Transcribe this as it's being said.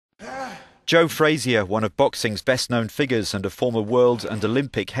Joe Frazier, one of boxing's best-known figures and a former world and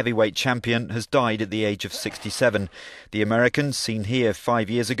Olympic heavyweight champion, has died at the age of 67. The American, seen here 5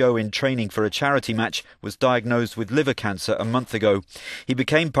 years ago in training for a charity match, was diagnosed with liver cancer a month ago. He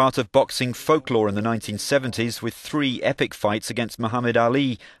became part of boxing folklore in the 1970s with 3 epic fights against Muhammad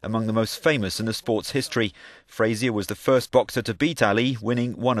Ali, among the most famous in the sport's history. Frazier was the first boxer to beat Ali,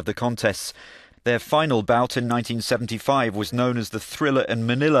 winning one of the contests. Their final bout in 1975 was known as the Thriller in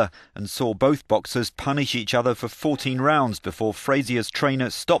Manila and saw both boxers punish each other for 14 rounds before Frazier's trainer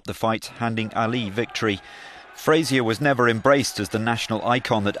stopped the fight, handing Ali victory. Frazier was never embraced as the national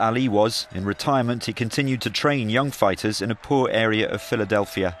icon that Ali was. In retirement, he continued to train young fighters in a poor area of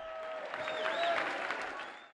Philadelphia.